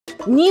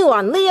New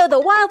on Leo the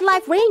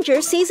Wildlife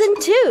Ranger Season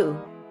 2.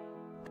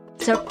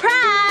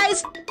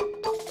 Surprise!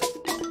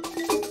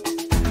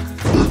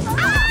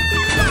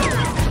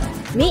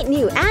 Meet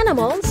new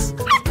animals.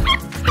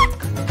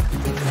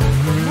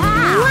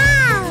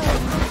 Wow!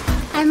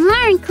 And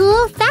learn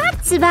cool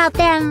facts about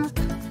them.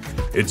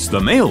 It's the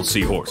male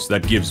seahorse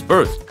that gives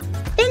birth.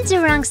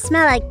 Binturongs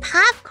smell like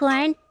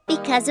popcorn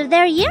because of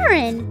their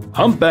urine.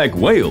 Humpback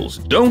whales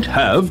don't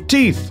have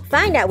teeth.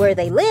 Find out where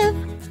they live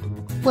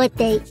What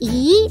they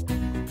eat.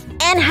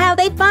 and how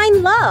they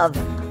find love.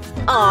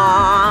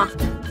 Aww!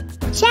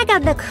 Check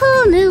out the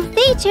cool new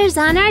features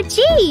on our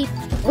Jeep.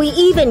 We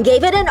even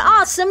gave it an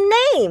awesome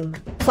name,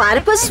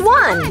 Platypus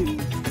One.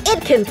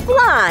 It can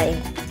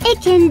fly.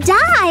 It can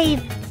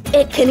dive.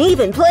 It can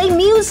even play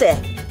music.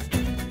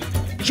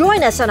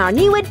 Join us on our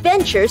new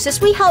adventures as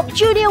we help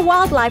junior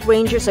wildlife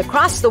rangers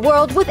across the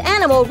world with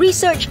animal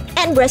research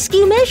and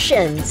rescue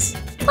missions.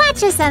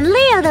 Watch us on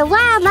Leo the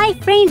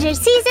Wildlife Ranger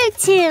Season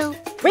 2.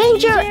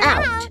 Ranger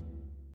out!